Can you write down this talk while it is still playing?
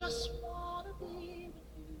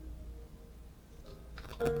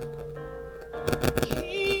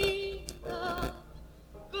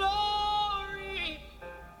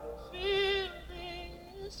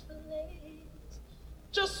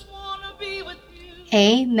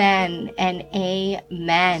Amen and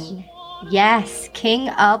amen. Yes, King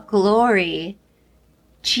of glory,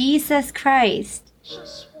 Jesus Christ,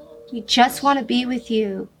 we just want to be with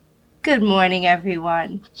you. Good morning,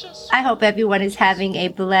 everyone. I hope everyone is having a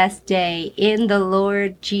blessed day in the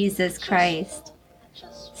Lord Jesus Christ.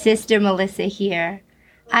 Sister Melissa here.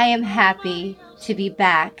 I am happy to be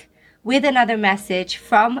back with another message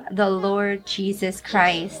from the Lord Jesus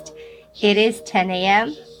Christ. It is 10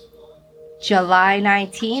 a.m., July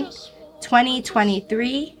 19th,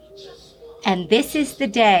 2023, and this is the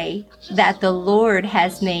day that the Lord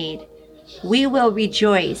has made. We will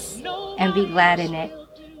rejoice and be glad in it,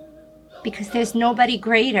 because there's nobody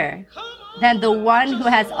greater than the one who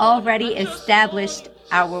has already established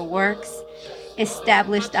our works,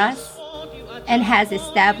 established us, and has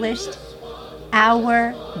established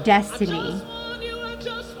our destiny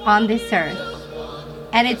on this earth.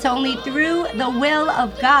 And it's only through the will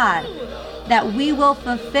of God that we will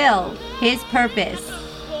fulfill His purpose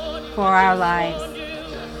for our lives.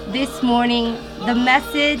 This morning, the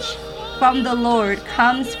message from the Lord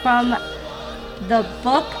comes from the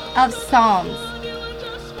book of Psalms,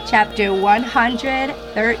 chapter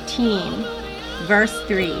 113, verse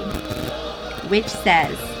 3, which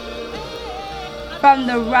says, "From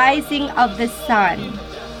the rising of the sun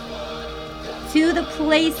to the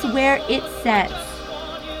place where it sets,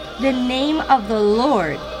 the name of the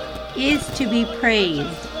Lord is to be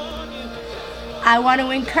praised." I want to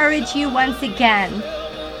encourage you once again,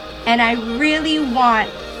 and I really want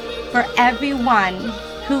for everyone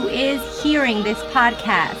who is hearing this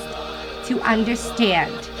podcast to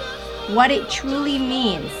understand what it truly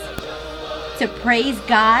means to praise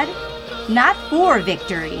God, not for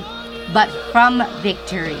victory, but from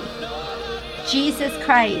victory. Jesus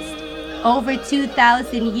Christ, over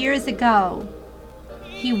 2,000 years ago,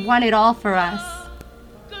 He won it all for us.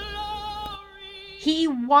 He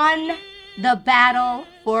won the battle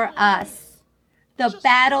for us. The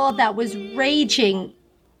battle that was raging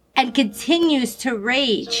and continues to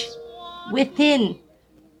rage within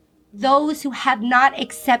those who have not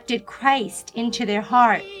accepted Christ into their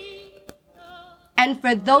heart. And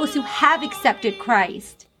for those who have accepted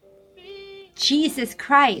Christ, Jesus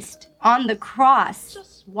Christ on the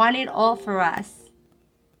cross won it all for us.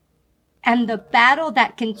 And the battle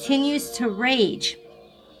that continues to rage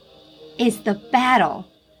is the battle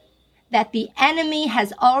that the enemy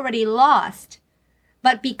has already lost.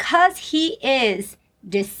 But because he is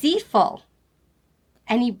deceitful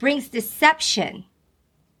and he brings deception,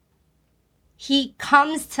 he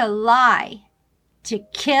comes to lie, to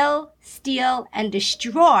kill, steal, and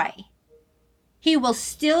destroy. He will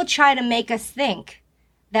still try to make us think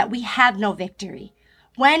that we have no victory,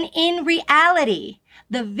 when in reality,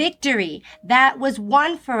 the victory that was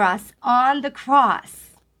won for us on the cross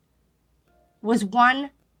was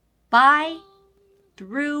won by,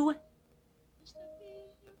 through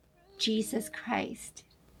Jesus Christ.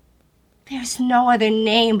 There's no other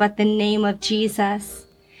name but the name of Jesus.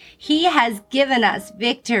 He has given us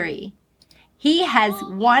victory. He has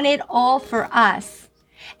won it all for us.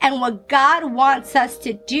 And what God wants us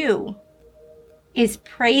to do is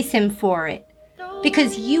praise Him for it.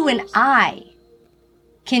 Because you and I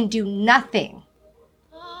can do nothing.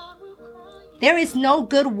 There is no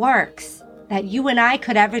good works that you and I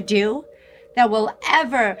could ever do that will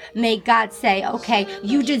ever make God say, okay,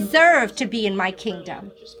 you deserve to be in my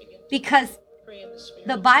kingdom. Because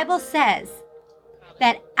the Bible says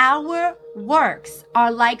that our works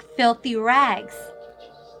are like filthy rags.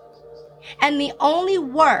 And the only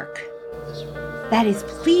work that is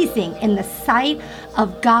pleasing in the sight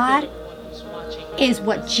of God is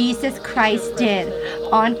what Jesus Christ did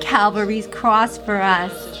on Calvary's cross for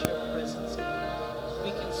us.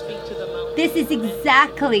 This is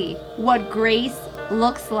exactly what grace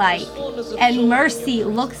looks like and mercy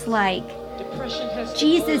looks like.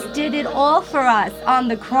 Jesus did it all for us on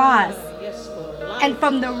the cross. And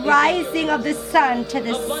from the rising of the sun to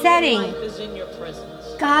the setting,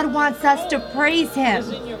 God wants us to praise Him.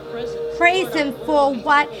 Praise Him for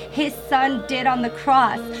what His Son did on the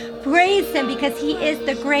cross. Praise Him because He is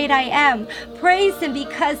the great I am. Praise Him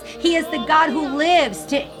because He is the God who lives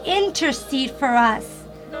to intercede for us.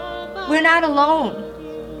 We're not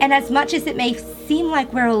alone. And as much as it may seem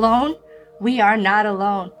like we're alone, we are not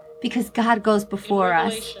alone because God goes before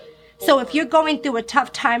us. So if you're going through a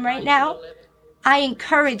tough time right now, I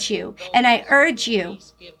encourage you and I urge you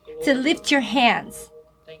to lift your hands.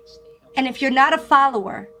 And if you're not a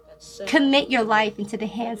follower, commit your life into the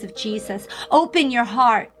hands of Jesus. Open your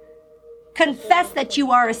heart. Confess that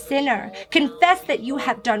you are a sinner. Confess that you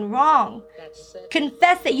have done wrong.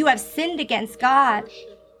 Confess that you have sinned against God.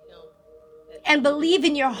 and believe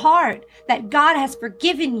in your heart that God has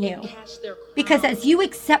forgiven you. Cast their Because crown. as you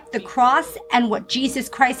accept the cross and what Jesus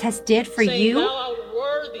Christ has did for Saying, you, Thou art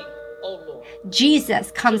worthy, O Lord.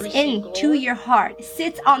 Jesus comes receive into glory. your heart,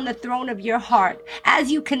 sits on the throne of your heart.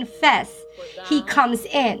 As you confess, he comes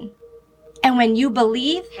in. And when you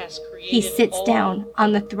believe, Hast created he sits all down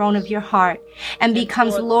on the throne of your heart and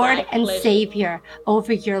becomes for Lord thy and pleasure. Savior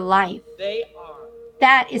over your life. They are.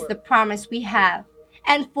 That is the promise we have.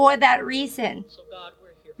 And for that reason, So God, we're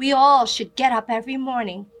here. we all should get up every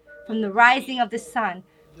morning from the rising of the sun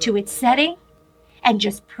to its setting and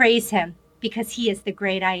just praise him because he is the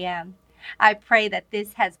great I am. I pray that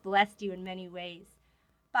this has blessed you in many ways.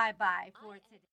 Bye-bye for today.